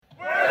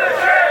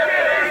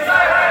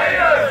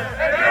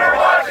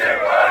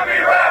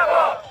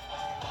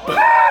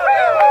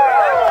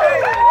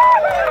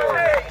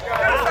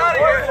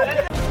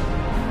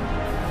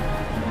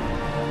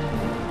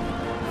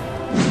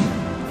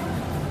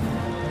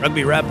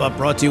Rugby Wrap-Up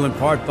brought to you in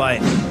part by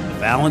The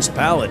Balanced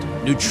Palate,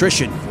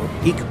 nutrition for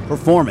peak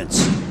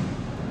performance.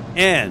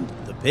 And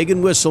the Pig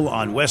and Whistle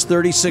on West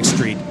 36th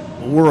Street,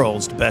 the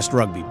world's best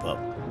rugby pub.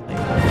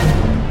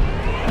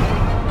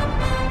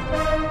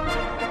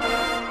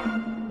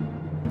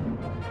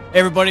 Hey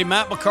everybody,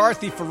 Matt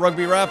McCarthy for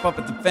Rugby Wrap-Up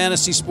at the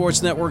Fantasy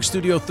Sports Network,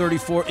 Studio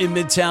 34 in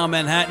Midtown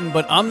Manhattan.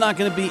 But I'm not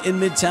going to be in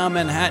Midtown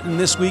Manhattan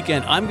this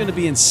weekend. I'm going to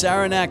be in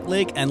Saranac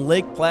Lake and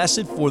Lake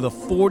Placid for the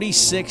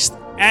 46th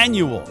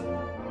annual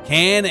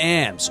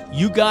Can-Ams.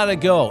 You got to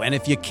go. And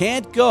if you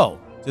can't go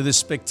to this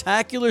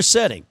spectacular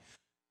setting,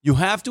 you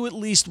have to at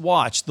least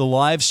watch the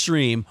live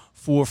stream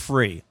for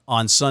free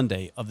on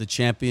Sunday of the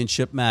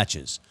championship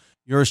matches.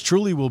 Yours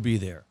truly will be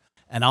there.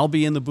 And I'll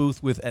be in the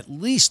booth with at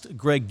least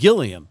Greg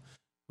Gilliam,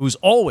 who's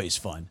always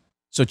fun.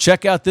 So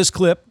check out this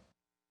clip.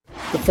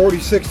 The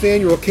 46th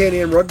annual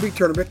Can-Am Rugby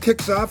Tournament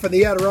kicks off in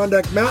the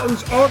Adirondack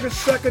Mountains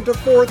August 2nd to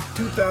 4th,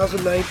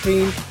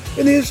 2019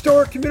 in the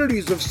historic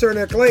communities of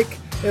Saranac Lake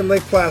and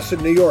Lake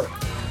Placid, New York.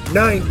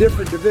 9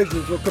 different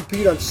divisions will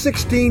compete on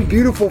 16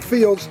 beautiful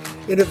fields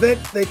in an event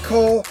they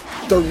call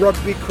the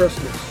Rugby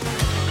Christmas.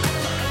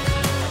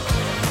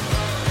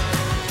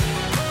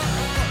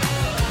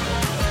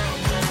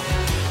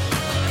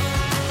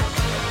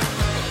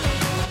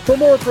 For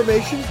more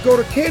information, go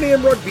to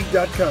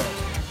canamrugby.com.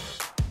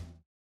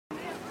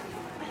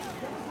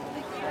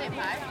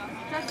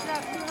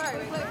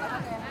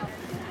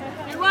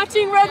 You're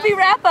watching Rugby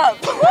Wrap-Up.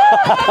 I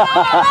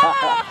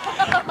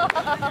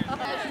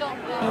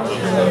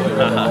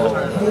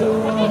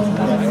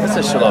guess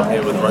I should off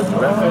here with Rugby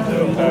Wrap-Up.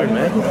 All right,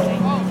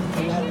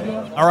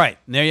 man. All right,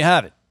 and there you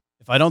have it.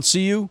 If I don't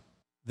see you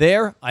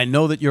there, I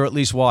know that you're at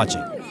least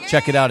watching.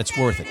 Check it out. It's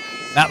worth it.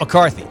 Matt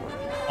McCarthy,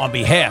 on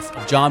behalf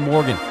of John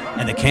Morgan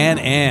and the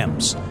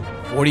Can-Ams,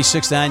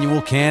 46th annual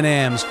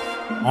Can-Ams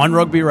on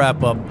Rugby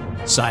Wrap-Up,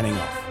 signing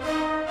off.